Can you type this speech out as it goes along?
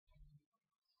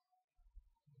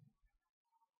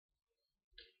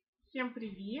Всем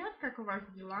привет! Как у вас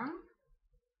дела?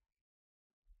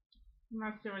 У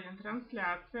нас сегодня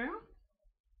трансляция.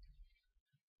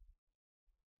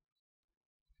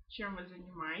 Чем вы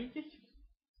занимаетесь?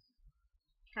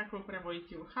 Как вы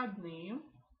проводите выходные?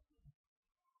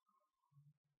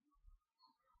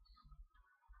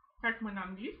 Как мы на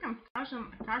английском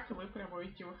скажем, как вы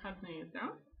проводите выходные,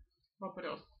 да?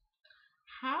 Вопрос.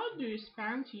 How do you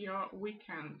spend your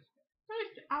weekend? То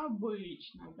есть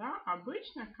обычно, да?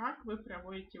 Обычно, как вы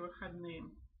проводите выходные?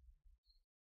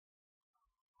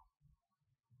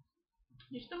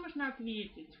 И что можно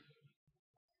ответить?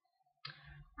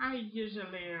 I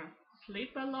usually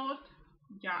sleep a lot.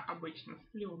 Я обычно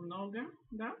сплю много,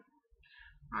 да?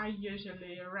 I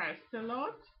usually rest a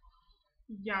lot.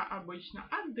 Я обычно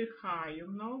отдыхаю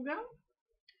много.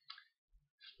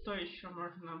 Что еще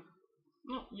можно?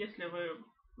 Ну, если вы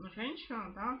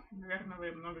женщина, да, наверное,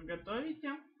 вы много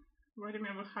готовите во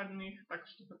время выходных, так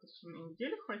чтобы это все на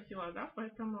неделю хватило, да,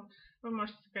 поэтому вы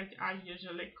можете сказать I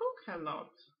usually cook a lot,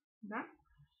 да.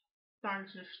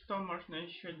 Также, что можно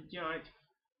еще делать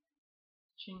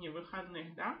в течение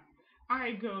выходных, да?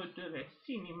 I go to the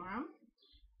cinema.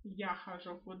 Я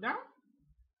хожу куда?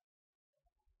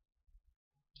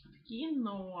 В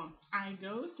кино. I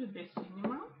go to the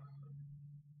cinema.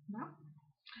 Да?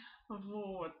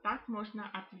 Вот, так можно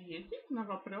ответить на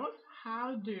вопрос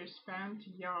How do you spend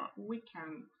your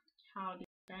weekend? How do you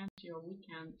spend your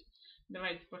weekend?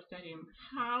 Давайте повторим.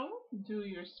 How do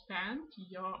you spend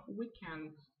your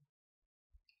weekend?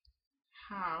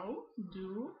 How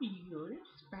do you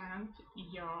spend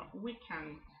your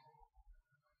weekend?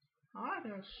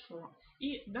 Хорошо.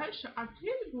 И дальше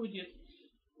ответ будет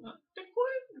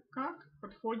такой, как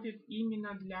подходит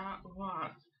именно для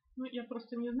вас. Ну, я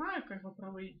просто не знаю, как вы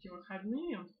проводите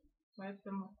выходные,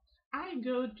 поэтому I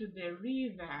go to the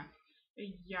river.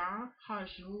 Я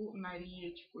хожу на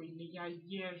речку или я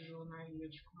езжу на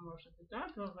речку. Может быть,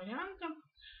 да, два варианта.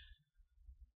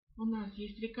 У нас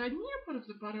есть река Днепр в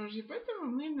Запорожье, поэтому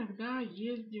мы иногда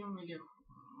ездим или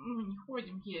не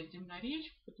ходим, ездим на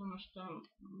речку, потому что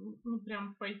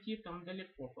прям пойти там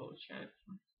далеко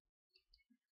получается.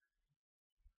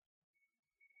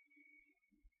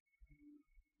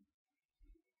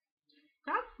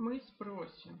 Как мы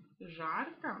спросим?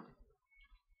 Жарко?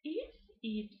 Is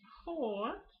it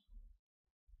hot?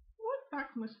 Вот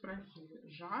так мы спросили.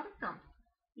 Жарко?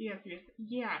 И ответ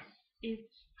yes, it's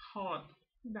hot.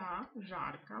 Да,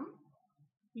 жарко.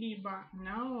 Либо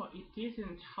no, it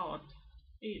isn't hot.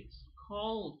 It's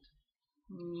cold.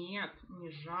 Нет, не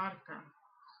жарко.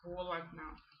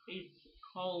 Холодно. It's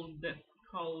cold.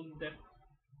 Cold.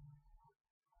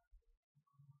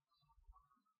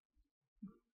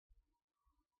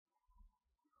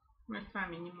 Мы с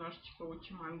вами немножечко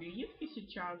учим английский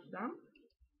сейчас, да?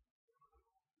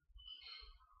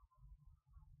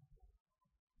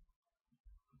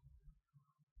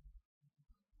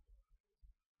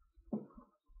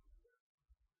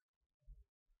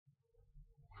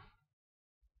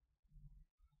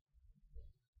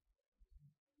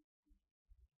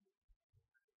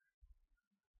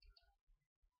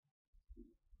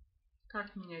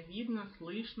 Как меня видно,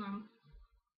 слышно?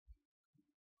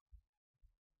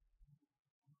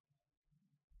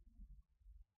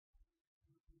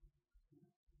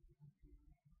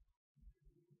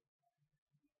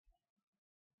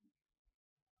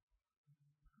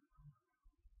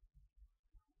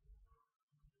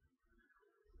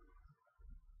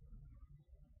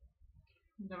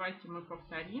 Давайте мы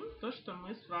повторим то, что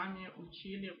мы с вами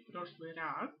учили в прошлый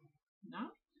раз.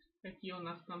 Да? Какие у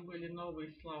нас там были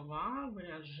новые слова,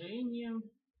 выражения.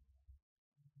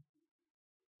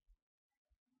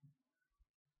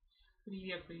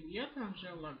 Привет, привет,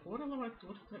 Анжела Горлова,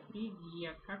 Турция,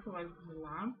 привет. Как у вас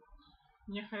дела?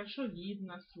 Мне хорошо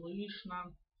видно,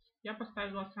 слышно. Я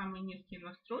поставила самые низкие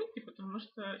настройки, потому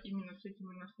что именно с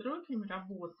этими настройками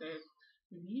работает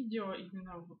видео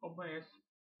именно в OBS.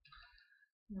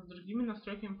 Но с другими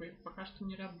настройками пока что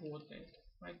не работает.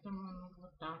 Поэтому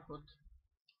вот так вот.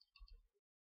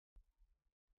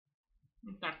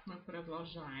 Итак, мы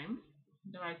продолжаем.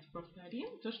 Давайте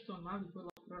повторим то, что у нас было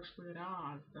в прошлый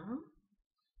раз. Да?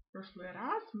 В прошлый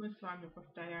раз мы с вами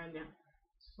повторяли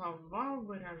слова,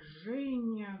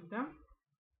 выражения, да?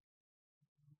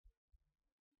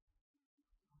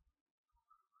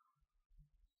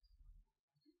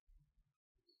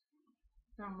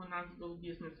 Там у нас был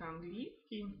бизнес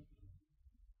английский.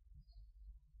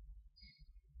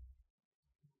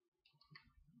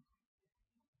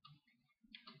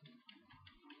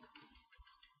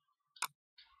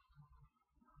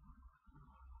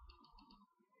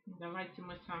 Давайте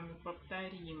мы с вами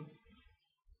повторим.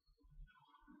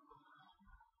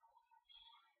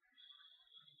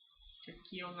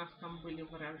 какие у нас там были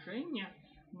выражения.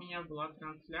 У меня была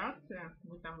трансляция,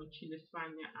 мы там учили с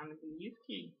вами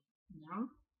английский. Да?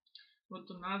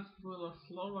 Вот у нас было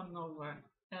слово новое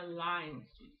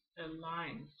alliances,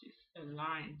 alliances,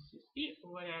 alliances и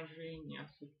выражение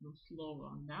с этим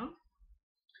словом. Да?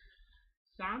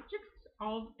 Subjects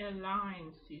of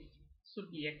alliances,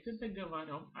 субъекты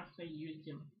договоров о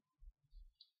союзе.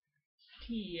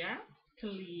 Steer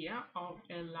clear of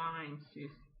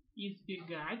alliances,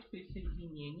 избегать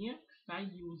присоединения к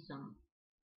союзам.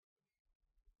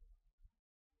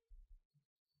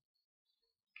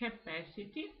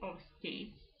 Capacity of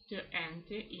states to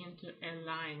enter into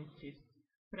alliances,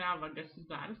 право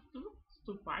государств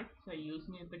вступать в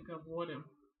союзные договоры.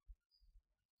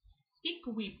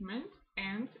 Equipment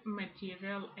and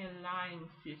material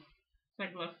alliances,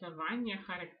 согласование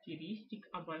характеристик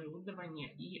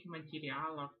оборудования и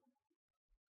материалов.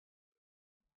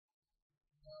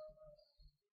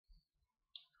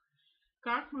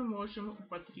 Как мы можем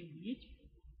употребить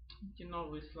эти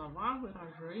новые слова,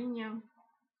 выражения?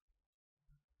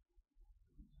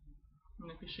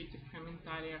 Напишите в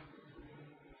комментариях.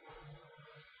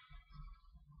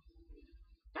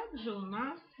 Также у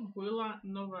нас было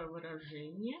новое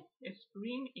выражение a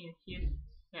spring in his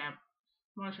step.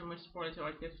 Можем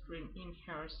использовать a spring in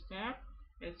her step,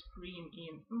 a spring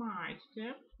in my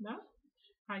step, да?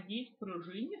 Ходить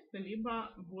пружинисто,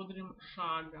 либо бодрым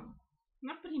шагом.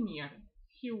 Например,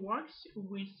 he walks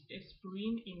with a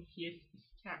spring in his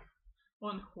step.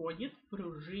 Он ходит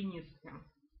пружинисто.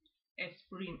 A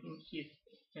spring in his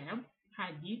step.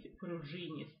 Ходить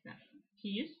пружинисто.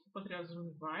 His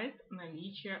подразумевает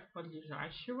наличие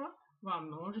подлежащего во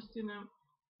множественном,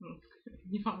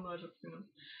 не во множественном,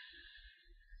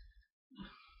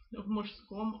 в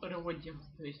мужском роде.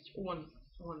 То есть он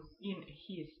in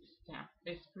his step.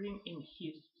 A spring in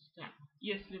his step.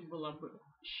 Если было бы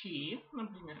she,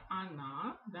 например,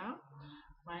 она, да,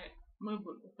 мы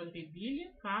бы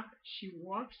употребили как she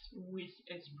walks with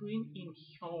a spring in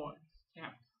her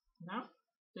step. Да?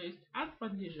 То есть от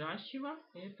подлежащего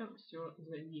это все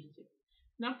зависит.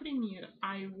 Например,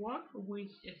 I walk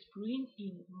with a spring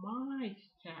in my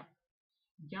step.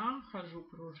 Я хожу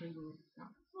пружинисто.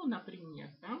 Ну,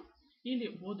 например, да? Или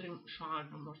бодрым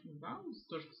шагом можно, да,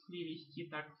 тоже перевести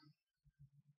так.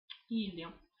 Или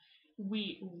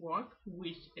we walk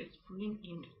with a spring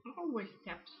in our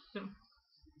steps.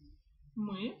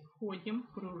 Мы ходим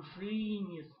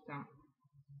пружинисто.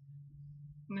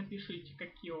 Напишите,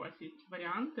 какие у вас есть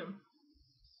варианты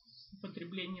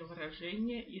употребления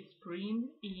выражения a spring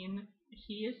in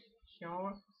his,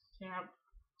 her step.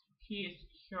 His,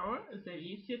 her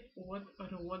зависит от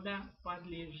рода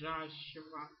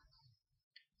подлежащего.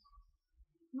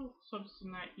 Ну,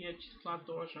 собственно, и от числа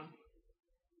тоже.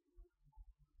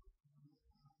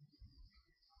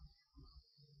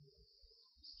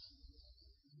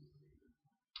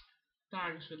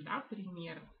 Также, да,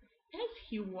 пример. As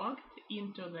he walked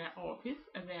into the office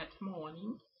that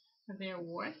morning, there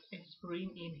was a spring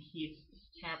in his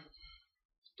step.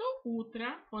 В то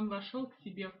утро он вошел к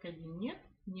себе в кабинет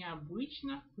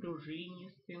необычно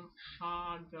пружинистым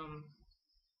шагом.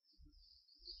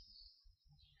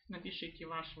 Напишите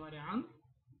ваш вариант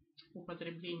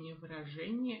употребления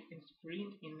выражения a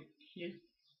spring in his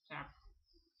step.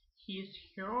 His,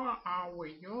 her, our,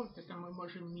 your, это мы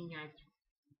можем менять.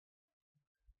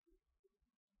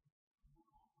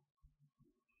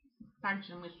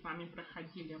 Также мы с вами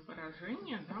проходили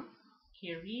выражение, да?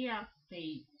 Career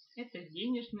pay. Это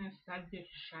денежное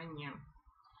содержание.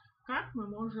 Как мы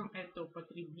можем это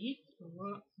употребить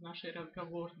в нашей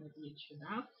разговорной речи,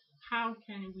 да? How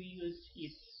can we use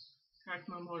it? Как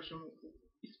мы можем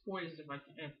использовать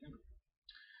это?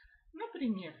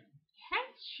 Например,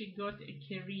 has she got a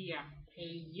career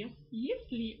pay?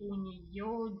 Есть ли у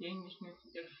нее денежное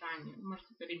содержание? Может,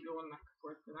 это ребенок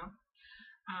какой-то, да?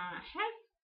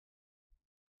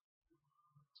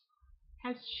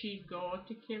 Has she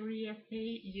got a career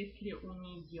pay? Если у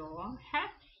нее. Has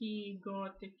he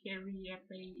got a career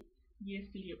pay?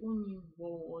 Если у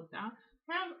него, да.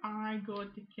 Have I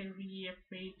got a career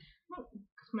pay? Ну,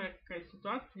 смотря какая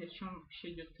ситуация, о чем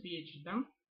вообще идет речь, да.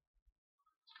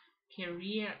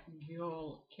 Career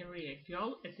girl. Career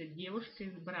girl – это девушка,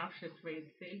 избравшая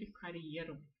своей целью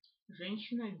карьеру.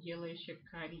 Женщина, делающая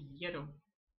карьеру.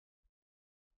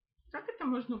 Как это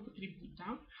можно употребить,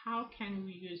 да? How can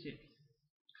we use it?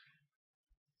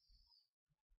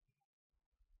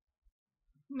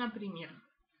 Например,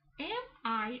 am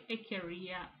I a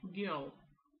career girl?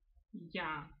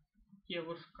 Я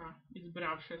девушка,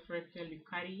 избравшая своей целью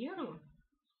карьеру.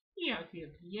 И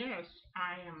ответ yes,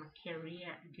 I am a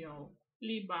career girl.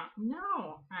 Либо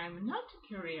no, I'm not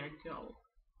a career girl.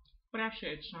 В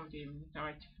прошедшем времени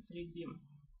давайте потребим.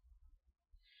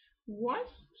 Was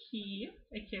he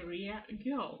a career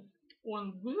girl?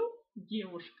 Он был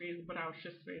девушкой,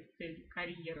 избравшей своей целью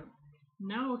карьеру.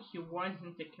 No, he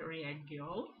wasn't a career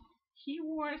girl. He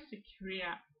was a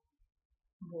career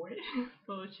boy.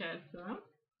 Получается, да?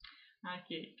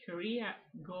 Окей, career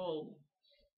goal.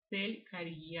 Цель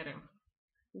карьеры.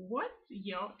 What's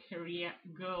your career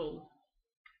goal?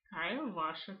 Какая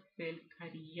ваша цель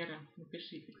карьеры?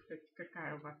 Напишите, кстати,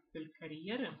 какая у вас цель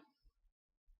карьеры.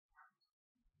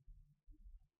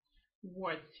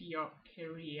 What's your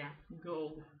career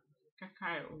goal?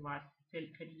 Какая у вас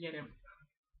цель карьеры?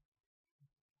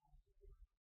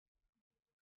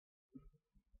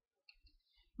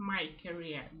 My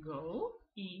career goal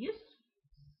is...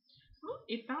 Ну,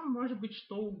 и там может быть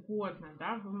что угодно,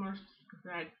 да? Вы можете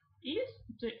сказать is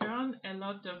to earn a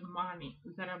lot of money.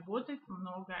 Заработать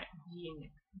много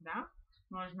денег, да?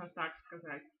 Можно так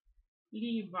сказать.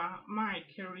 Либо my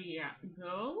career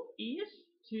goal is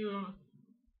to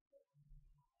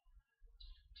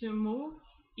move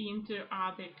into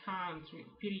other country.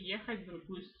 Переехать в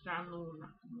другую страну,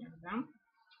 например, да?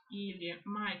 Или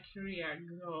my career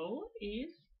goal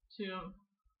is to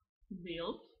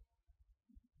build.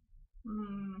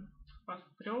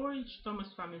 Построить. Что мы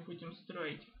с вами будем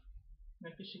строить?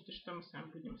 Напишите, что мы с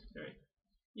вами будем строить.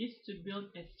 Is to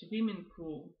build a swimming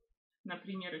pool.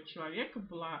 Например, у человека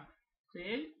была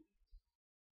цель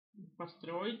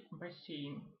построить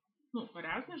бассейн. Ну,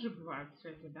 разные же бывают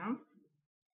цели, да?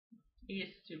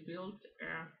 Is to build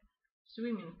a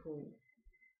swimming pool.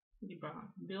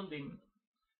 Либо building.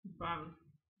 Либо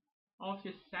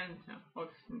office center.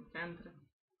 Офисный центр.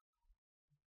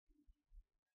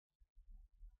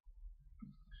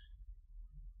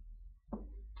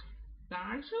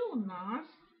 Также у нас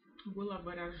было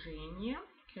выражение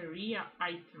career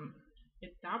item.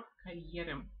 Этап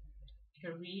карьеры.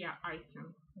 Career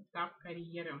item. Этап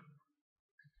карьеры.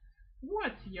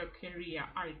 What's your career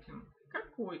item?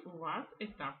 Какой у вас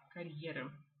этап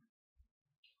карьеры?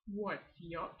 What's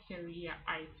your career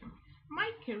item?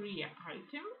 My career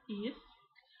item is...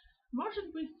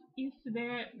 Может быть, is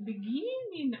the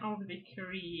beginning of the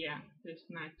career, то есть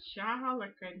начало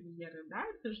карьеры, да?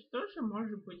 Это же тоже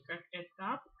может быть как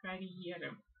этап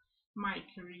карьеры. My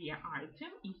career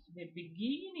item is the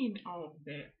beginning of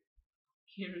the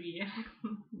career,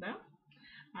 да?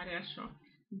 Хорошо.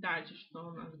 Дальше что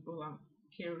у нас было?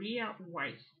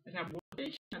 Career-wise.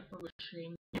 Работающий над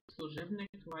повышением служебной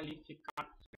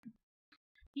квалификации.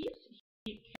 Is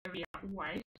he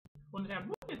career-wise? Он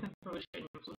работает над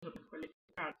повышением служебной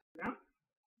квалификации, да?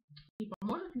 И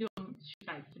поможет ли он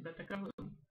считать себя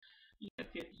таковым? И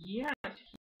ответ yes,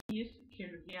 he is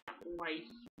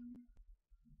career-wise.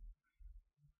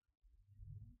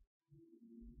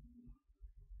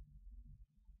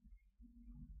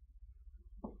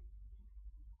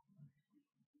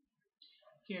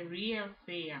 Career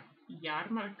fair.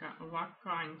 Ярмарка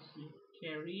вакансий.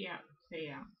 Career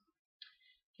fair.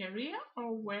 Career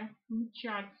over.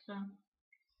 Мчаться.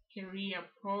 Career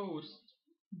post.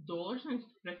 Должность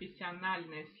в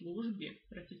профессиональной службе.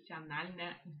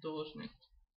 Профессиональная должность.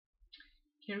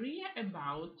 Career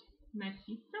about.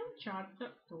 Носиться,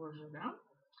 мчаться тоже, да?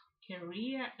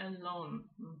 Career alone.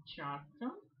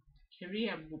 Мчаться.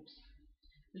 Career books.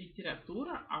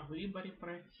 Литература о выборе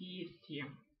профессии.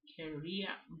 Career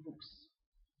books.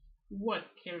 What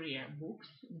career books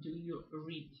do you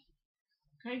read?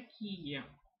 Какие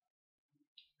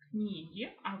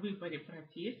книги о выборе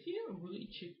профессии вы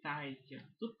читаете?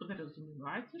 Тут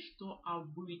подразумевается, что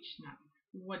обычно.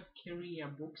 What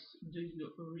career books do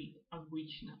you read?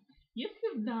 Обычно.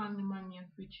 Если в данный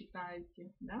момент вы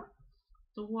читаете, да,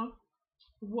 то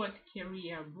what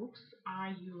career books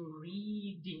are you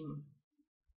reading?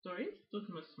 То есть тут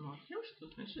мы смотрим, что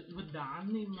значит в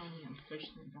данный момент,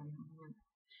 точно в данный момент.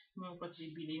 Мы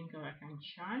употребили инговое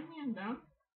окончание, да,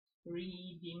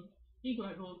 reading, и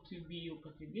глагол to be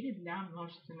употребили для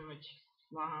множественного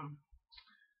числа.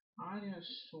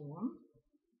 Хорошо.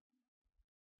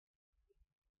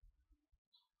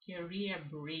 Career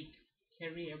break.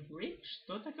 Career break.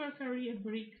 Что такое career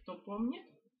break? Кто помнит?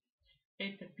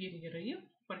 Это перерыв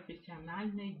в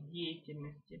профессиональной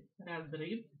деятельности,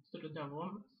 разрыв в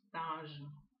трудовом стаже.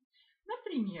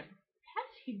 Например,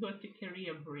 has he got a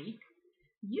career break?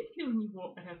 Есть ли у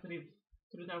него разрыв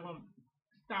в трудовом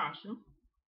стаже?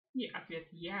 И ответ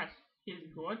yes,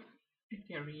 he's got a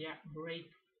career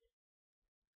break.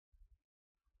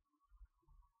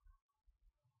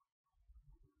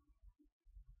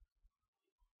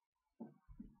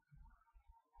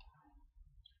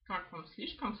 Как вам,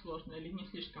 слишком сложно или не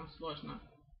слишком сложно?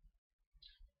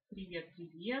 Привет,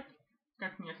 привет.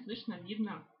 Как меня слышно,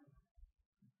 видно?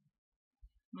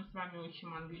 Мы с вами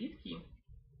учим английский.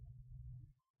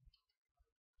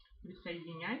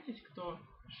 Присоединяйтесь, кто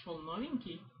пришел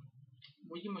новенький.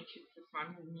 Будем учиться с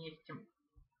вами вместе.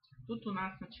 Тут у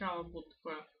нас сначала был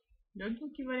такой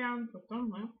легенький вариант, потом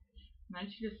мы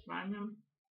начали с вами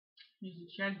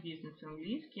изучать бизнес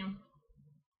английский.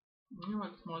 Ну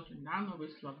вот смотрим, да, новые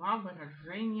слова,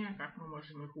 выражения, как мы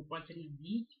можем их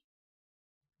употребить.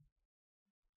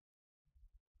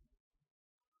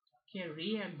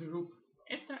 Career group.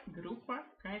 Это группа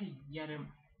карьеры.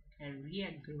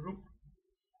 Career group.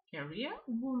 Career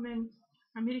woman.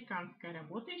 Американская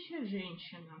работающая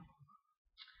женщина.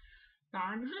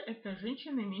 Также это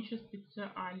женщина, имеющая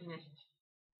специальность.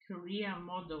 Career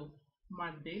model.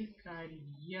 Модель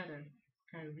карьеры.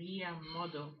 Career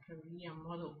model. Career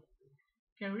model.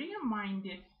 Career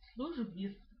minded.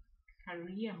 Службист.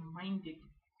 Career minded.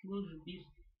 Службист.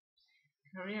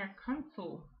 Career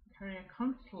consul. Career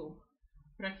consul.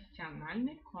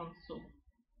 Профессиональный консул.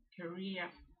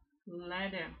 Career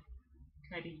ladder.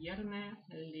 Карьерная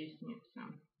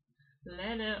лестница.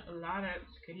 Ladder, ladder,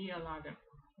 скорее ladder.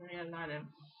 Career ladder.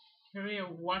 Career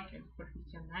worker.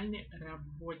 Профессиональный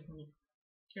работник.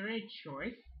 Career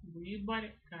choice.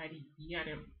 Выбор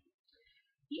карьеры.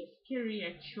 Is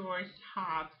career choice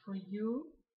hard for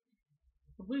you?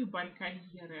 Выбор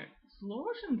карьеры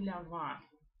сложен для вас?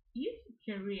 Is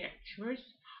career choice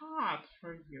hard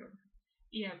for you?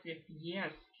 И ответ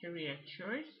yes, career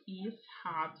choice is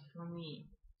hard for me.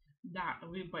 Да,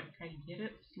 выбор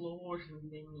карьеры сложен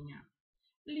для меня.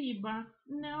 Либо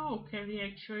no,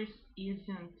 career choice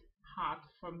isn't hard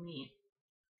for me.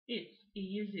 It's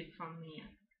easy for me.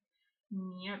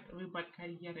 Нет, выбор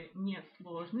карьеры не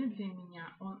сложный для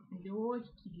меня, он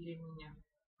легкий для меня.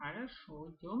 Хорошо,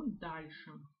 идем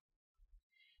дальше.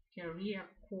 Career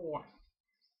course.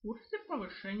 Курсы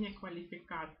повышения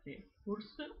квалификации.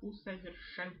 Курсы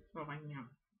усовершенствования.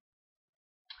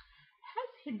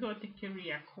 Has he got a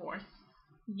career course?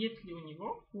 Есть ли у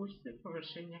него курсы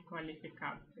повышения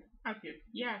квалификации? Ответ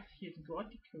yes, he's got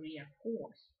a career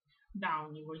course. Да,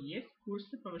 у него есть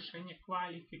курсы повышения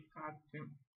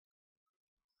квалификации.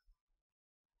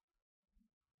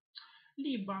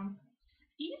 Либо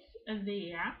is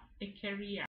there a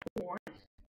career course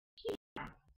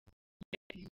here?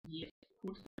 Если есть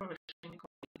курсы повышения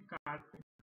квалификации.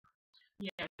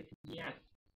 Yes,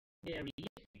 there is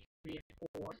a career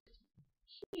course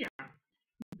here.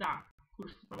 Да,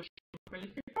 курсы повышения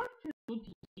квалификации тут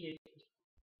есть.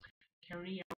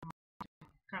 Career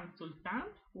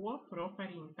консультант по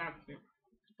профориентации.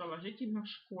 Продолжительно в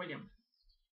школе.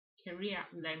 Career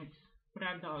length.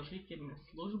 Продолжительность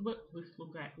службы,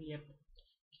 выслуга лет.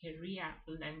 Career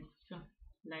length.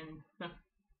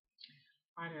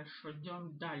 Хорошо,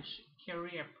 идем дальше.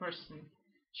 Career person.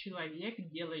 Человек,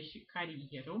 делающий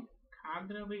карьеру.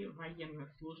 Кадровый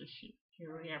военнослужащий.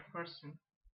 Career person.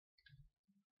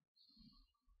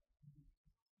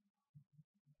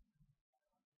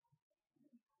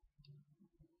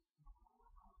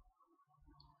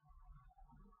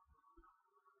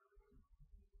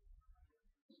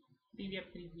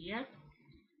 Привет, привет.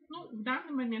 Ну, в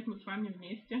данный момент мы с вами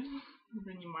вместе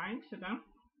занимаемся, да?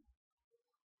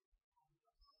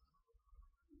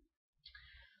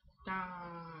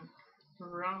 Так,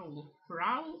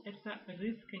 prowl это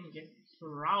рысканье.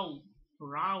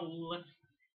 Prowl.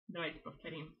 Давайте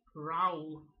повторим.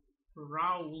 Prowl.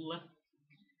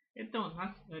 Это у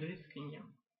нас рысканье.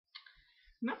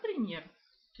 Например,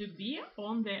 to be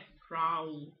on the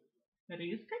prowl.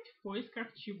 Рыскать в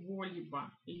поисках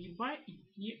чего-либо, либо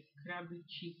идти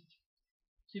крадучись.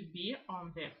 To be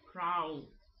on the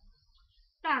prowl.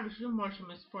 Также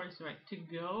можем использовать to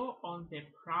go on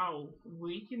the prowl.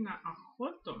 Выйти на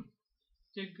охоту.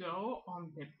 To go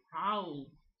on the prowl.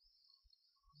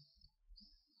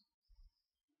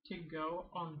 To go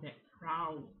on the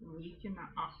prowl. Выйти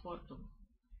на охоту.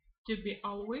 To be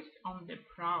always on the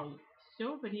prowl.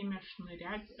 Все время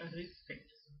шнырять, рыскать.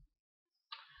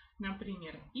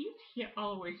 Например, is he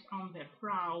always on the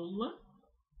prowl?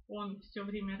 Он все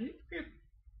время рыскает.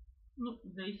 Ну, в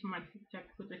зависимости от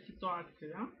какой-то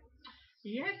ситуации, да?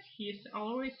 Yes, he is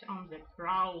always on the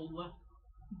prowl.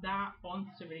 Да, он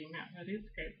все время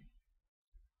рыскает.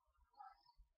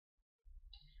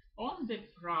 On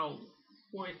the prowl.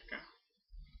 В поисках.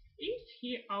 Is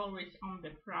he always on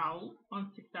the prowl?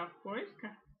 Он всегда в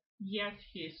поисках. Yes,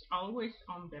 he is always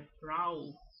on the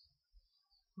prowl.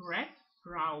 Red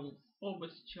prowl.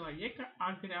 Обыск человека,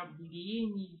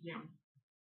 ограбление.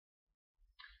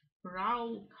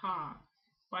 Prowl car.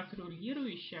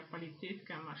 Патрулирующая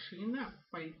полицейская машина,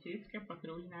 полицейская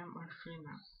патрульная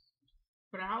машина.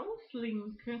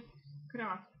 Прауслинг,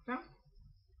 красться.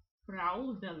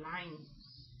 Prowl the line.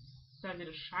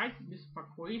 Совершать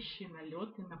беспокоящие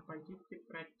налеты на позиции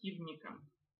противника.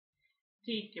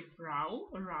 Take a prowl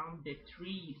around the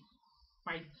trees.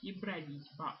 Пойти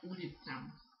бродить по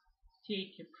улицам.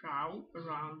 Take a prowl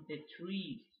around the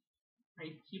trees.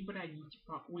 Пойти бродить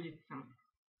по улицам.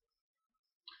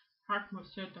 Как мы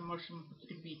все это можем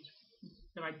употребить?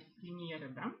 Давайте примеры,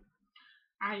 да?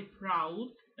 I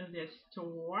prowled the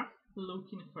store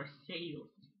looking for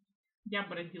sales. Я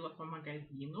бродила по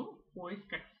магазину в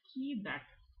поисках скидок.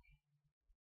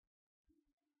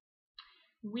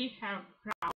 We have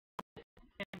prowled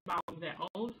about the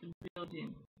old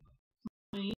building.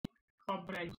 Мы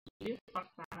побродили по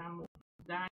старому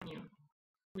зданию.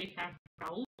 We have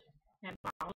prowled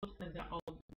about the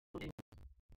old building.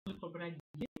 Мы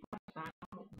побродили по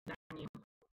старому зданию.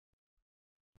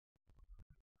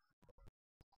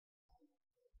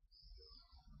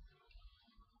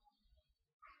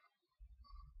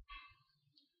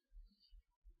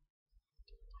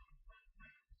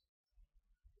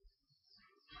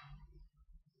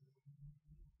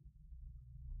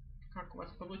 Как у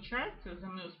вас получается? За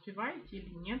мной успеваете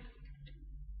или нет?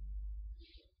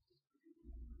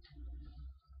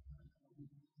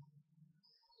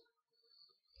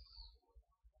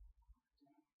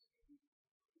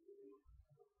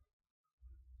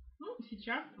 Ну,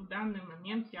 сейчас, в данный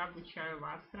момент, я обучаю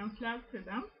вас трансляции,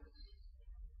 да?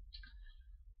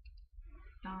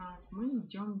 Так, мы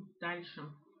идем дальше.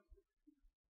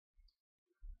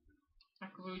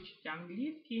 Так, вы учите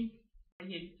английский,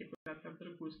 поедете куда-то в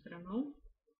другую страну,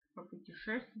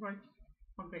 попутешествовать,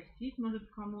 погостить, может,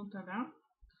 кому-то, да?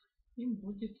 И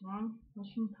будет вам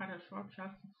очень хорошо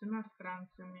общаться с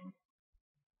иностранцами.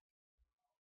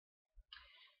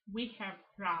 We have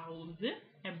prowled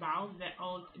about the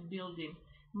old building.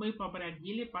 Мы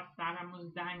побродили по старому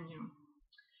зданию.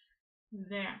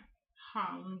 The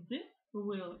hound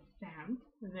will stand,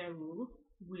 the wolf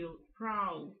will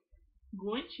prowl.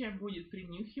 Гончая будет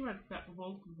принюхиваться,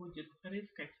 волк будет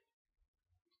рыскать.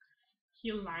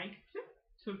 He liked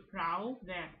to prowl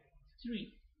the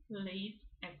streets late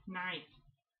at night.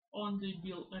 Он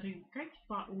любил рыскать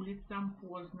по улицам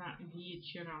поздно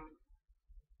вечером.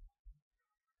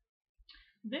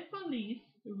 The police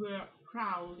were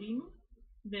prowling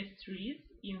the streets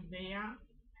in their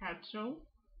patrol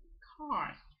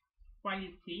cars.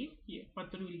 Полицейские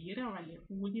патрулировали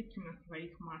улицы на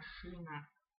своих машинах.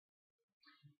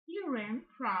 Irene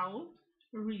prowled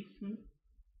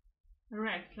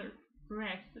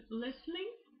restlessly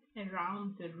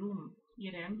around the room.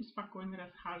 Ирен беспокойно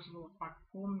расхаживала по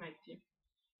комнате.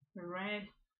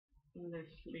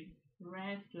 Restlessly.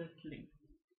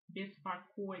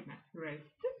 Беспокойно.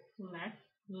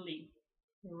 Restlessly.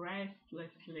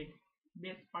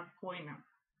 Беспокойно.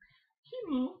 He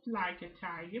moved like a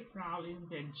tiger prowling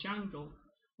the jungle.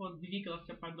 Он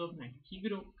двигался подобно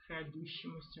тигру,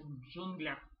 крадущемуся в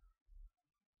джунглях.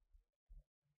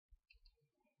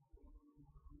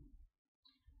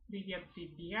 Привет,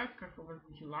 привет! Как у вас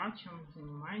дела? Чем вы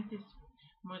занимаетесь?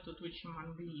 Мы тут учим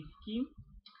английский.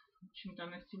 В общем-то,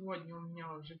 на сегодня у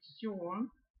меня уже все.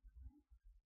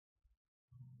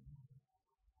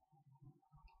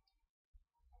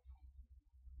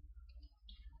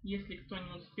 Если кто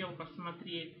не успел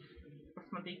посмотреть,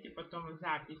 посмотрите потом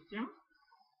записи.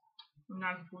 У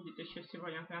нас будет еще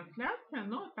сегодня трансляция,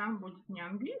 но там будет не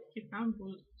английский, там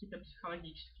будут какие-то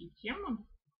психологические темы,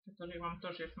 которые вам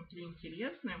тоже, я смотрю,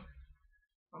 интересны.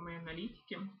 По моей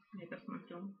аналитике я это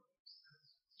смотрю.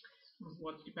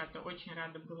 Вот, ребята, очень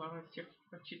рада была вас всех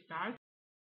почитать.